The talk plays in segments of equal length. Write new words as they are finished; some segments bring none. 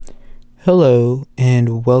Hello,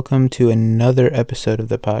 and welcome to another episode of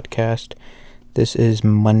the podcast. This is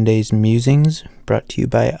Monday's Musings, brought to you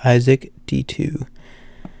by Isaac D2.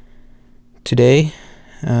 Today,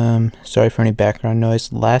 sorry for any background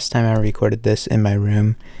noise. Last time I recorded this in my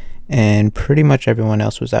room, and pretty much everyone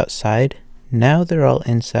else was outside. Now they're all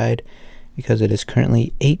inside because it is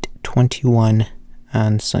currently 8:21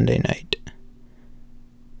 on Sunday night.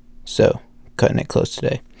 So, cutting it close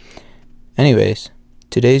today. Anyways,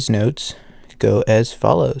 today's notes go as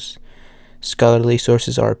follows. Scholarly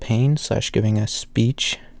sources are pain / giving a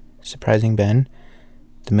speech, surprising Ben,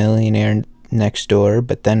 the millionaire next door,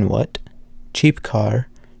 but then what? Cheap car,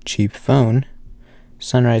 cheap phone,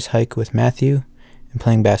 sunrise hike with Matthew, and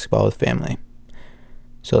playing basketball with family.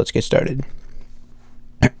 So let's get started.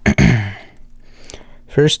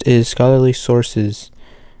 First is scholarly sources.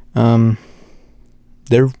 They're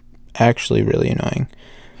actually really annoying.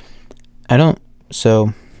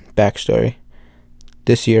 So, backstory.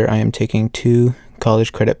 This year I am taking 2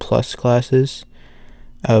 College Credit Plus classes,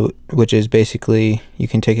 which is basically you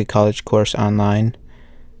can take a college course online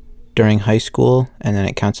during high school, and then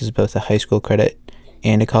it counts as both a high school credit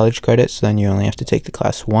and a college credit, so then you only have to take the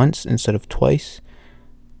class once instead of twice.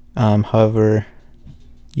 However,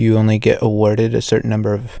 you only get awarded a certain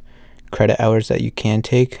number of credit hours that you can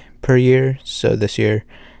take per year, so this year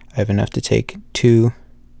I have enough to take 2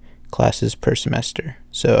 classes per semester,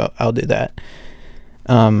 so I'll do that.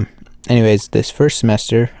 Anyways, this first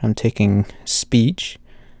semester I'm taking speech,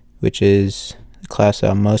 which is the class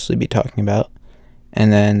I'll mostly be talking about,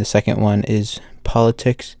 and then the second one is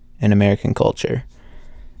politics and American culture,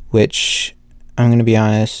 which I'm going to be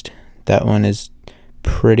honest, that one is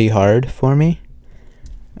pretty hard for me.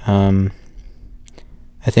 I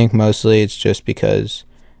think mostly it's just because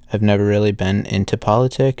I've never really been into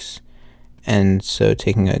politics, and so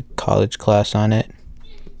taking a college class on it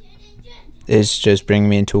is just bringing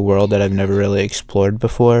me into a world that I've never really explored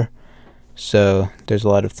before. So there's a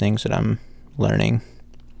lot of things that I'm learning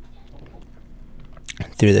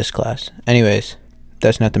through this class. Anyways,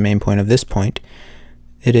 that's not the main point of this point.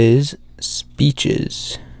 It is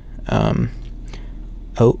speeches. And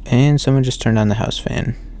someone just turned on the house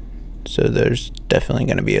fan, so there's definitely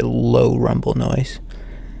going to be a low rumble noise.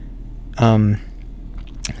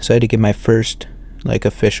 So I had to give my first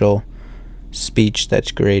official speech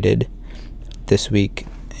that's graded this week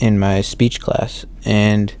in my speech class,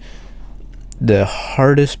 and the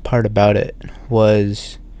hardest part about it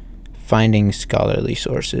was finding scholarly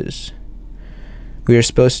sources. We were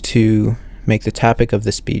supposed to make the topic of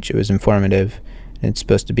the speech, it was informative, and it's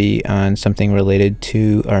supposed to be on something related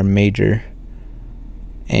to our major.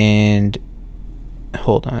 And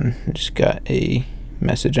hold on, I just got a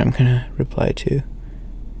message I'm gonna reply to.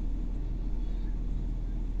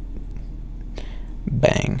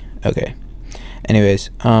 Bang. Okay. Anyways,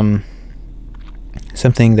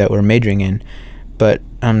 something that we're majoring in, but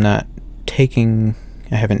I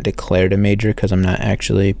haven't declared a major because I'm not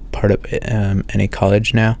actually part of any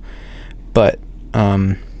college now. But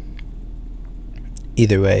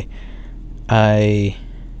either way, I'm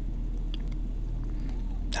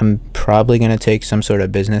probably going to take some sort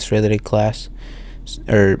of business related class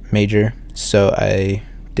or major. So I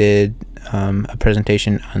did a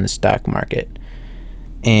presentation on the stock market.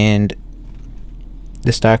 And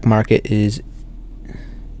the stock market is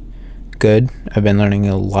good. I've been learning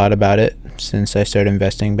a lot about it since I started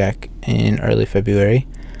investing back in early February.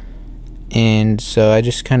 And so I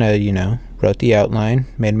just kind of, wrote the outline,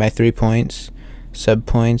 made my 3 points,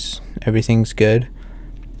 sub-points, everything's good.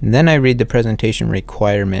 And then I read the presentation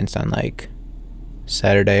requirements on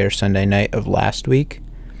Saturday or Sunday night of last week.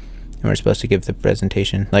 And we're supposed to give the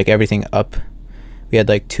presentation, everything up. We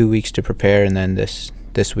had 2 weeks to prepare, and then this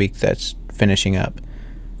week that's finishing up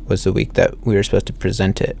was the week that we were supposed to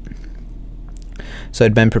present it. So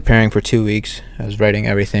I'd been preparing for 2 weeks. I was writing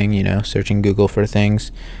everything, searching Google for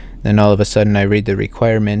things. Then all of a sudden I read the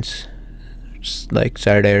requirements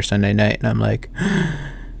Saturday or Sunday night, and I'm like,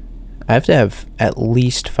 I have to have at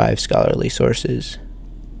least 5 scholarly sources.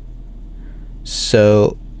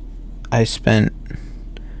 So I spent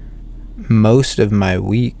most of my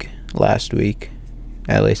week last week,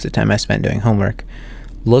 at least the time I spent doing homework,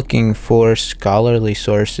 looking for scholarly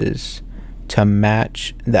sources to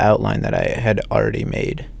match the outline that I had already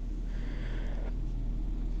made,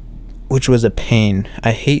 which was a pain.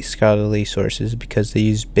 I hate scholarly sources because they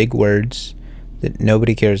use big words that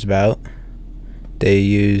nobody cares about. They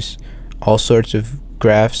use all sorts of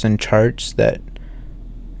graphs and charts that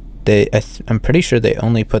I'm pretty sure they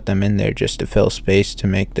only put them in there just to fill space to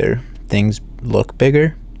make their things look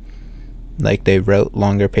bigger. They wrote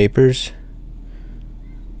longer papers.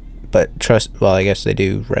 but I guess they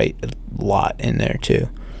do write a lot in there too.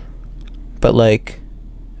 But like,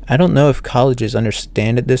 I don't know if colleges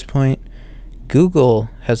understand at this point. Google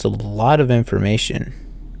has a lot of information,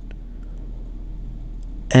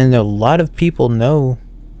 and a lot of people know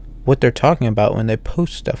what they're talking about when they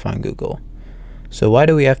post stuff on Google. So why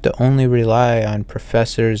do we have to only rely on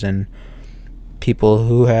professors and people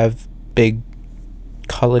who have big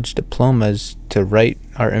college diplomas to write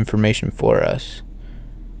our information for us?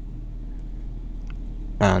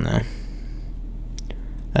 I don't know.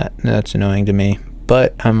 That's annoying to me.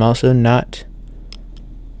 But I'm also not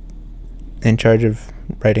in charge of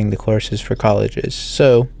writing the courses for colleges.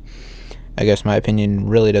 So I guess my opinion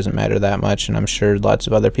really doesn't matter that much, and I'm sure lots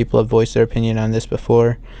of other people have voiced their opinion on this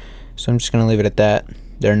before. So I'm just going to leave it at that.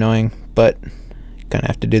 They're annoying, but kind of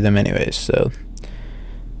have to do them anyways, so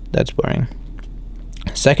that's boring.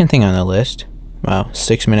 Second thing on the list. Wow,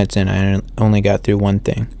 6 minutes in, I only got through one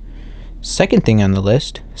thing. Second thing on the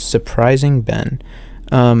list, surprising Ben.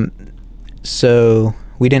 So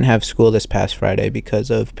we didn't have school this past Friday because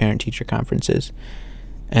of parent-teacher conferences.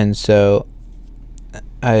 And so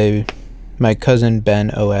my cousin Ben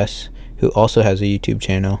OS, who also has a YouTube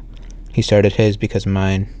channel, he started his because of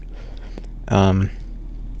mine.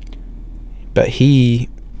 But he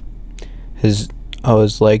has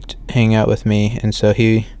always liked hanging out with me, and so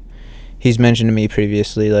he's mentioned to me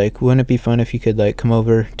previously, like, wouldn't it be fun if you could like come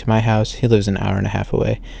over to my house? He lives an hour and a half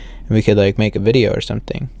away, and we could like make a video or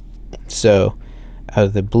something. So out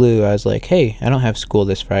of the blue, I was like, hey, I don't have school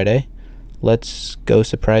this Friday. Let's go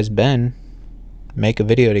surprise Ben, make a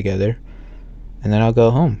video together, and then I'll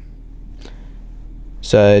go home.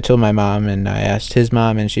 So I told my mom, and I asked his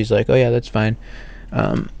mom, and she's like, oh yeah, that's fine.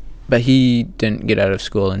 But he didn't get out of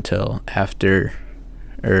school until after,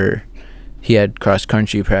 or he had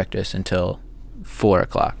cross-country practice until 4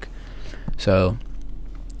 o'clock. So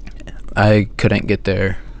I couldn't get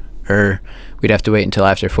there, or we'd have to wait until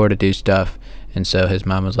after 4 to do stuff. And so his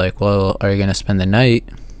mom was like, well, are you going to spend the night?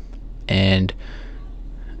 And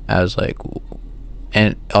I was like,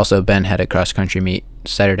 and also Ben had a cross-country meet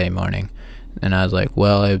Saturday morning. And I was like,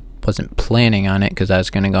 well, I wasn't planning on it because I was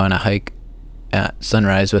going to go on a hike at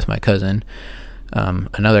sunrise with my cousin,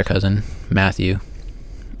 another cousin, Matthew.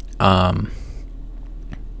 But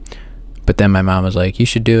then my mom was like, you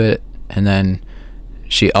should do it. And then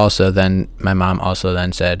my mom also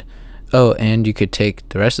then said, oh, and you could take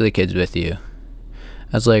the rest of the kids with you.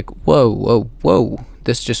 I was like, whoa.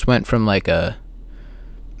 This just went from like a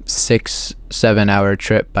 6-7 hour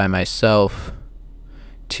trip by myself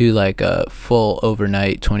to like a full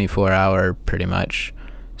overnight 24-hour pretty much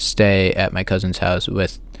stay at my cousin's house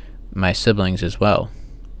with my siblings as well.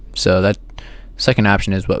 So that second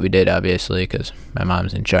option is what we did, obviously, because my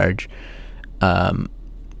mom's in charge.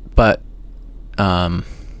 But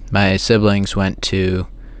my siblings went to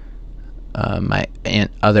my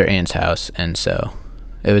other aunt's house, and so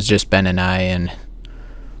it was just Ben and I and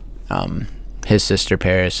his sister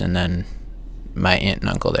Paris, and then my aunt and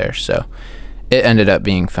uncle there. So it ended up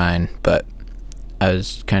being fine, but I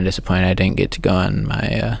was kind of disappointed I didn't get to go on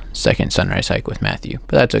my second sunrise hike with Matthew.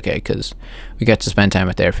 But that's okay, because we got to spend time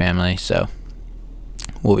with their family, so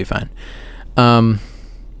we'll be fine.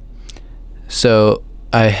 So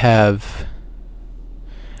I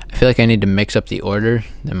feel like I need to mix up the order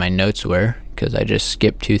that my notes were, because I just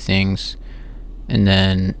skipped 2 things, and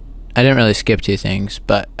then I didn't really skip 2 things,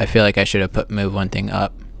 but I feel like I should have move one thing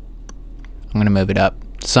up. I'm going to move it up.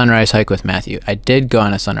 Sunrise hike with Matthew. I did go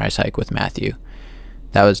on a sunrise hike with Matthew.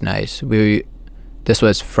 That was nice. This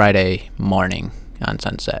was Friday morning on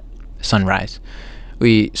sunrise.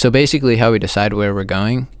 So basically how we decide where we're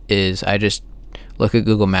going is I just look at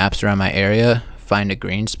Google Maps around my area, find a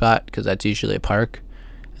green spot, because that's usually a park,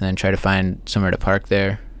 and then try to find somewhere to park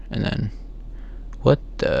there. And then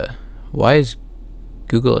why is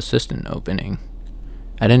Google Assistant opening?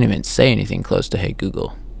 I didn't even say anything close to Hey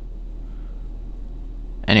Google.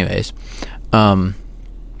 Anyways, so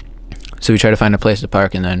we try to find a place to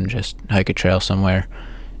park and then just hike a trail somewhere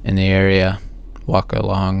in the area, walk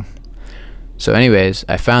along. So anyways,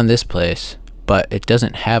 I found this place, but it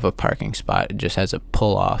doesn't have a parking spot. It just has a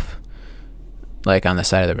pull off, like on the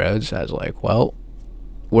side of the road. So I was like, well,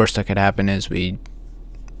 worst that could happen is we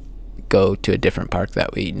go to a different park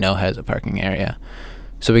that we know has a parking area.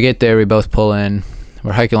 So we get there, we both pull in,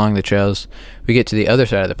 we're hiking along the trails. We get to the other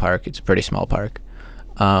side of the park. It's a pretty small park.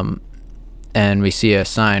 And we see a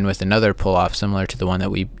sign with another pull-off similar to the one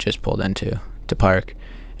that we just pulled into to park.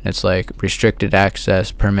 And it's like, restricted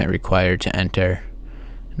access, permit required to enter.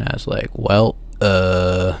 And I was like, well,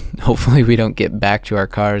 hopefully we don't get back to our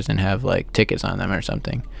cars and have like tickets on them or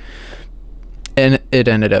something. And it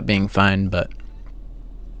ended up being fine, but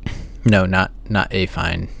no, not a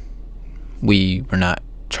fine. We were not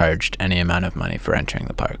charged any amount of money for entering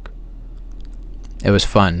the park. It was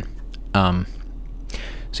fun. So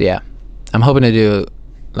yeah, I'm hoping to do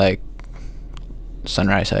like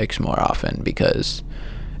sunrise hikes more often, because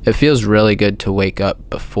it feels really good to wake up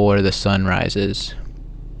before the sun rises.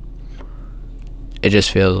 It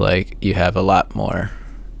just feels like you have a lot more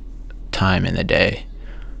time in the day.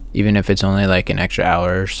 Even if it's only like an extra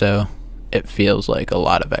hour or so, it feels like a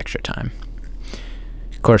lot of extra time.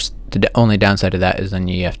 Of course, the only downside of that is then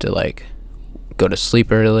you have to like go to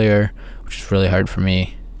sleep earlier, which is really hard for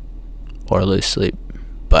me, or lose sleep.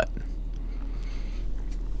 But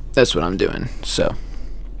that's what I'm doing. So,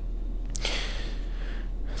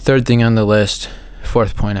 third thing on the list,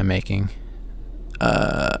 fourth point I'm making.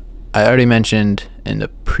 I already mentioned in the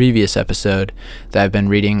previous episode that I've been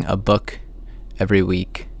reading a book every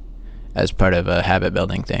week as part of a habit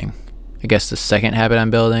building thing. I guess the second habit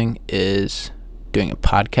I'm building is doing a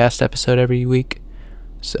podcast episode every week.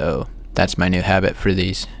 So that's my new habit for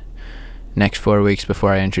these next 4 weeks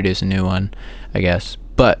before I introduce a new one, I guess.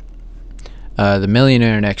 But The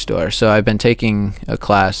Millionaire Next Door. So I've been taking a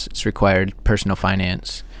class. It's required personal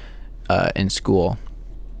finance in school.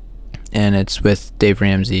 And it's with Dave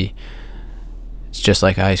Ramsey. It's just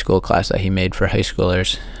like a high school class that he made for high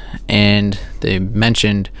schoolers. And they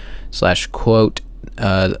mentioned / quote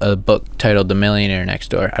a book titled The Millionaire Next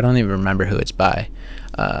Door. I don't even remember who it's by.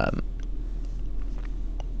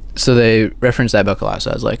 So they referenced that book a lot.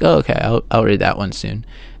 So I was like, oh, okay, I'll read that one soon.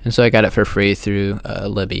 And so I got it for free through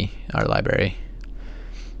Libby, our library.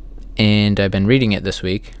 And I've been reading it this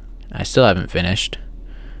week. I still haven't finished,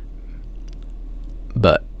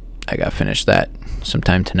 but I got to finish that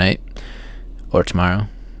sometime tonight or tomorrow.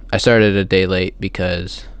 I started a day late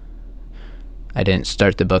because I didn't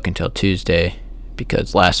start the book until Tuesday,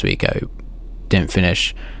 because last week I didn't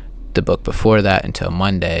finish the book before that until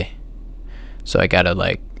Monday. So I got to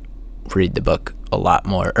like read the book a lot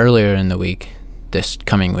more earlier in the week, this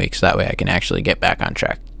coming week, so that way I can actually get back on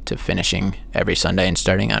track to finishing every Sunday and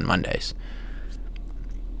starting on Mondays.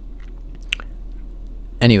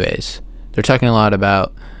 Anyways, they're talking a lot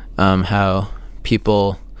about how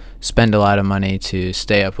people spend a lot of money to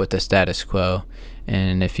stay up with the status quo,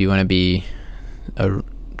 and if you want to be a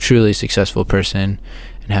truly successful person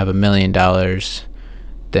and have $1 million,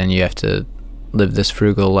 then you have to live this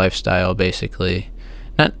frugal lifestyle, basically.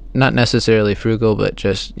 Not necessarily frugal, but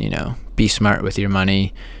just, be smart with your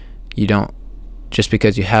money. You don't, just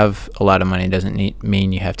because you have a lot of money doesn't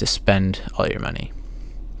mean you have to spend all your money.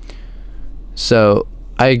 So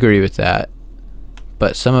I agree with that,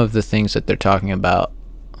 but some of the things that they're talking about,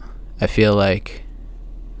 I feel like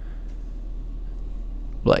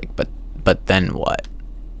but then what?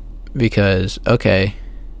 Because, okay,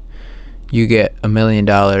 you get $1 million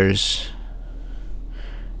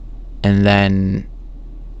and then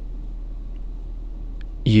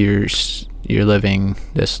you're living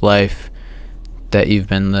this life that you've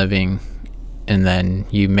been living, and then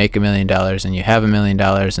you make $1 million and you have $1 million,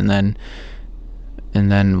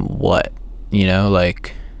 and then what?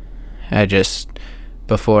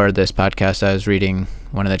 Before this podcast, I was reading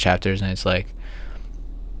one of the chapters, and it's like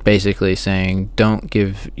basically saying, don't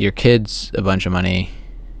give your kids a bunch of money,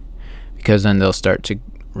 because then they'll start to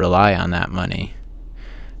rely on that money.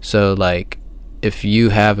 So like, if you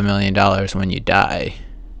have $1 million when you die,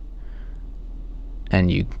 and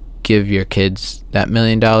you give your kids that $1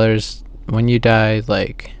 million when you die,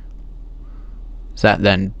 like, is that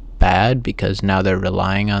then bad because now they're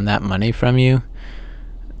relying on that money from you?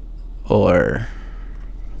 Or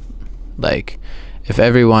like, if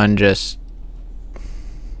everyone just,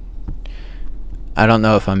 I don't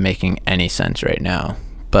know if I'm making any sense right now,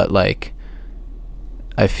 but like,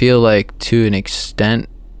 I feel like to an extent,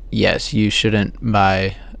 yes, you shouldn't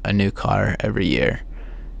buy a new car every year.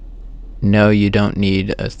 No, you don't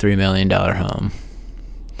need a $3 million home.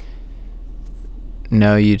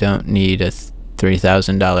 No, you don't need a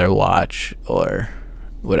 $3,000 watch or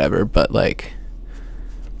whatever, but like,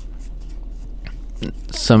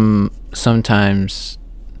 sometimes,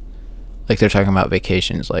 like, they're talking about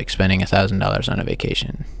vacations, like spending $1,000 on a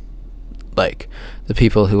vacation. Like, the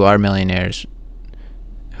people who are millionaires,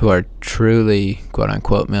 who are truly quote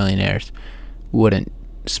unquote millionaires, wouldn't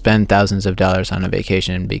spend thousands of dollars on a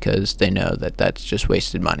vacation because they know that that's just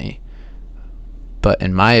wasted money. But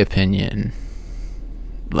in my opinion,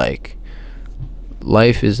 like,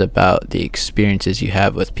 life is about the experiences you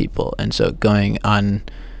have with people, and so going on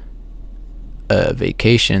a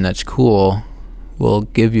vacation that's cool will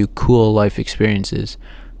give you cool life experiences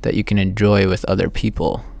that you can enjoy with other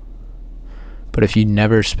people, But if you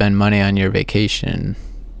never spend money on your vacation,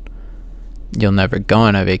 you'll never go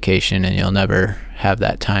on a vacation, and you'll never have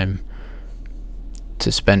that time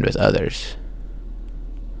to spend with others.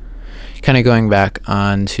 Kind of going back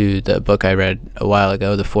on to the book I read a while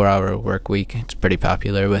ago, The 4-Hour Work Week. It's pretty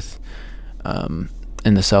popular with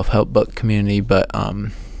in the self-help book community, but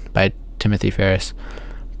by Timothy Ferriss.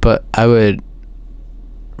 But I would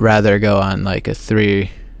rather go on like a 3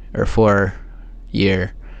 or 4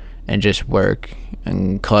 year and just work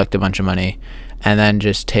and collect a bunch of money, and then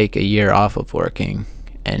just take a year off of working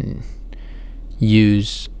and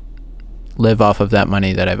live off of that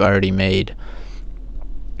money that I've already made.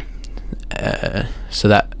 So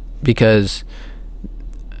that, because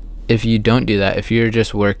if you don't do that, if you're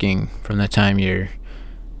just working from the time you're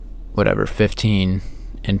 15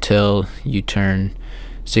 until you turn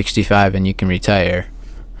 65 and you can retire,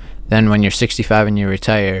 then when you're 65 and you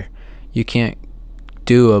retire, you can't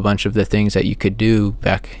do a bunch of the things that you could do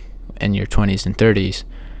back in your 20s and 30s,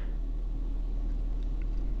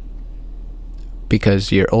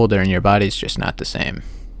 because you're older and your body's just not the same.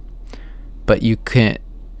 But you can't,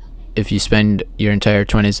 if you spend your entire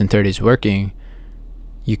 20s and 30s working,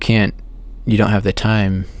 you don't have the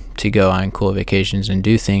time to go on cool vacations and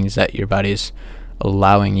do things that your body's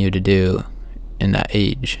allowing you to do in that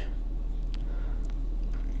age.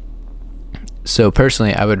 So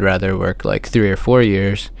personally, I would rather work like 3 or 4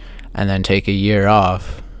 years and then take a year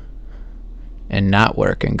off and not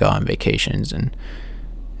work and go on vacations and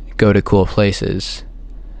go to cool places,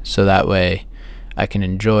 so that way I can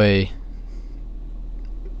enjoy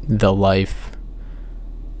the life,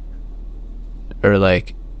 or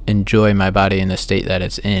like enjoy my body in the state that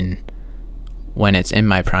it's in when it's in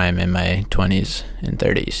my prime, in my 20s and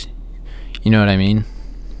 30s. You know what I mean?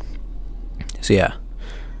 So yeah,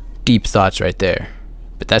 deep thoughts right there.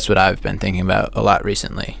 But that's what I've been thinking about a lot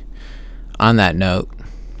recently. On that note,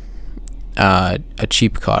 a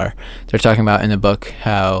cheap car. They're talking about in the book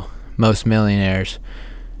how most millionaires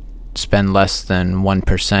spend less than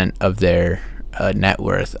 1% of their net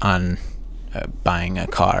worth on buying a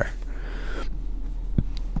car.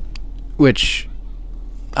 Which,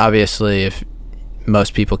 obviously, if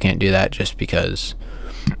most people can't do that, just because,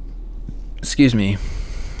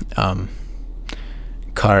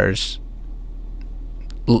 cars,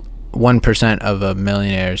 1% of a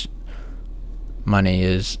millionaire's money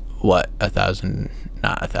is what?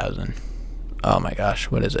 Not 1,000. Oh my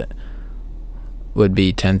gosh, what is it? Would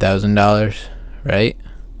be $10,000, right?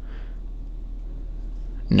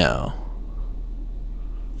 No.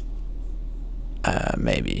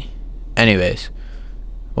 Maybe. Anyways,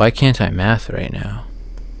 why can't I math right now?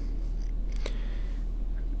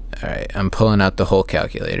 Alright, I'm pulling out the whole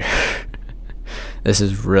calculator. This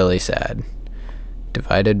is really sad.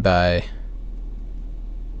 Divided by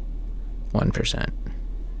 1%.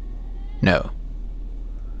 No.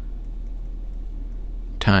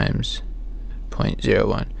 Times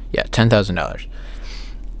 0.01. Yeah, $10,000.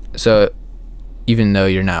 So, even though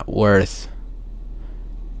you're not worth,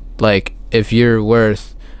 like, if you're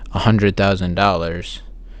worth $100,000,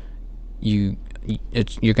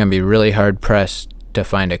 you're gonna be really hard pressed to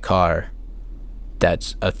find a car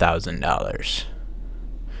that's $1,000.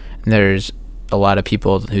 There's a lot of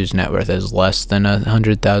people whose net worth is less than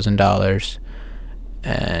 $100,000,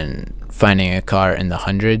 and finding a car in the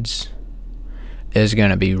hundreds is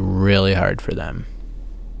gonna be really hard for them.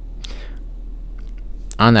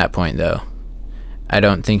 On that point, though, I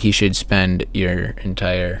don't think you should spend your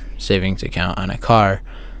entire savings account on a car,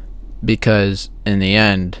 because in the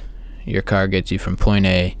end, your car gets you from point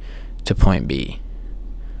A to point B.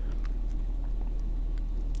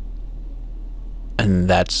 And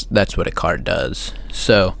that's what a car does.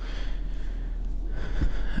 So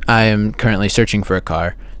I am currently searching for a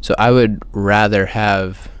car. So I would rather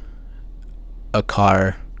have a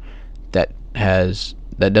car that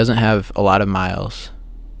doesn't have a lot of miles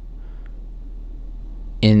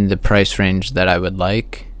in the price range that I would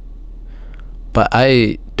like. But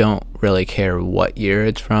I don't really care what year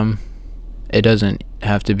it's from. It doesn't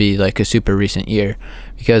have to be like a super recent year,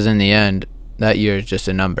 because in the end, that year is just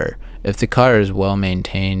a number. If the car is well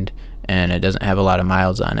maintained and it doesn't have a lot of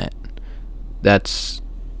miles on it, that's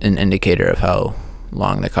an indicator of how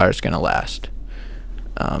long the car is going to last.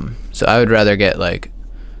 So I would rather get like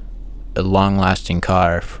a long-lasting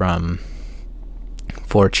car for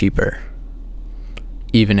cheaper,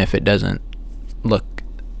 even if it doesn't look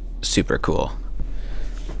super cool.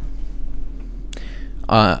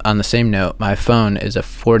 On the same note, my phone is a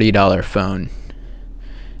 $40 phone,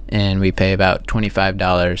 and we pay about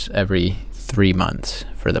 $25 every 3 months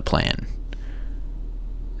for the plan.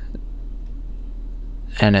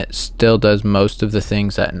 and it still does most of the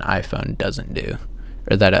things that an iPhone doesn't do,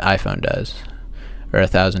 or that an iPhone does, or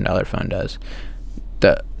 $1,000 phone does.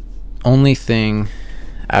 The only thing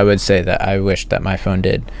I would say that I wish that my phone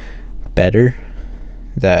did better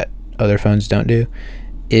that other phones don't do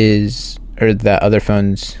is, or that other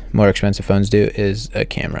phones, more expensive phones do, is a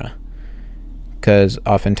camera. Because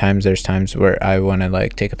oftentimes there's times where I want to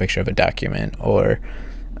like take a picture of a document, or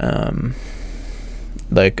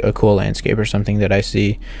like a cool landscape or something that I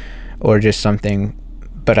see, or just something,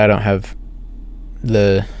 but I don't have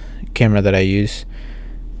the camera that I use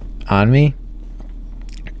on me.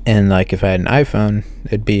 And like if I had an iPhone,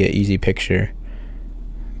 it'd be an easy picture,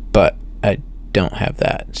 but I don't have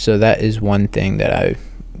that. So that is one thing that I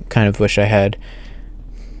kind of wish I had,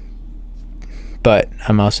 but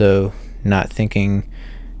I'm also not thinking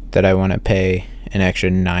that I want to pay an extra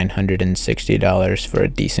 $960 for a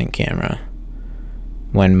decent camera,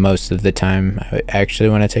 when most of the time I actually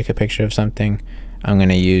want to take a picture of something, I'm going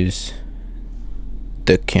to use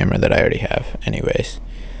the camera that I already have anyways.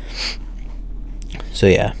 So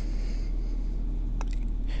yeah,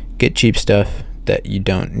 get cheap stuff that you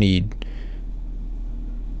don't need,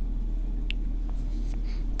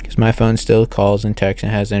 because my phone still calls and texts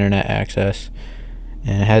and has internet access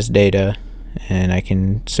and it has data, and I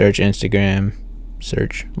can search Instagram,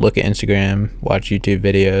 look at Instagram, watch YouTube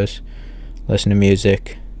videos, listen to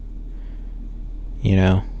music, you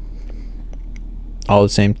know, all the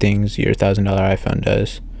same things your $1,000 iPhone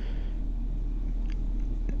does.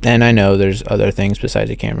 And I know there's other things besides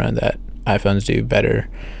a camera that iPhones do better,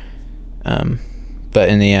 but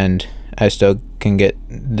in the end I still can get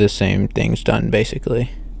the same things done basically.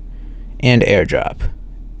 And AirDrop.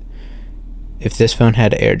 If this phone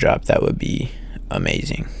had AirDrop, that would be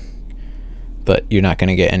amazing, but you're not going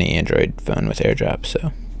to get any Android phone with AirDrop,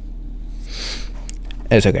 so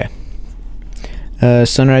it's okay.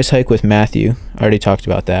 Sunrise hike with Matthew, already talked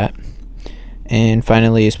about that. And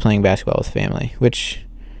finally is playing basketball with family, which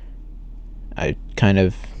I kind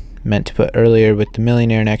of meant to put earlier with The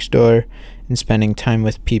Millionaire Next Door, and spending time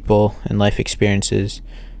with people and life experiences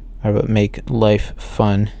are what make life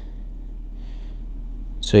fun.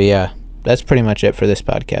 So yeah, that's pretty much it for this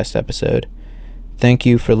podcast episode. Thank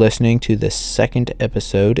you for listening to the second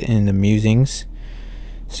episode in the Musings.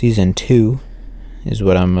 Season 2 is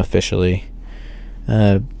what I'm officially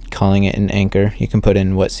calling it in Anchor. You can put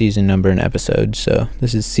in what season number and episode. So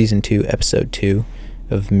this is Season 2, Episode 2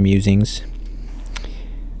 of Musings.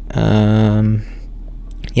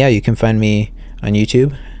 Yeah, you can find me on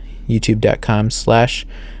YouTube,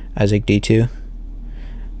 youtube.com/IsaacD2.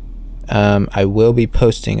 I will be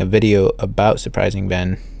posting a video about Surprising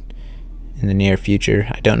Ben in the near future.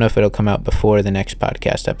 I don't know if it'll come out before the next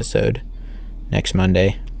podcast episode, next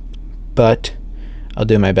Monday, but I'll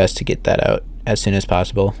do my best to get that out as soon as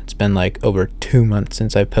possible. It's been like over 2 months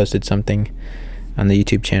since I've posted something on the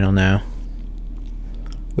YouTube channel now,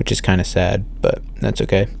 which is kind of sad, but that's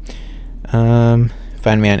okay.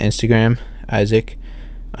 Find me on Instagram,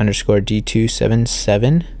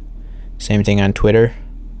 Isaac_D277. Same thing on Twitter.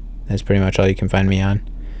 That's pretty much all you can find me on.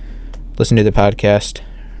 Listen to the podcast,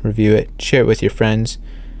 review it, share it with your friends.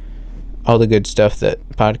 All the good stuff that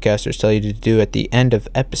podcasters tell you to do at the end of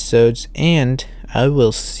episodes. And I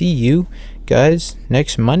will see you guys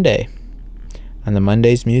next Monday on the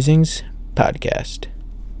Monday's Musings podcast.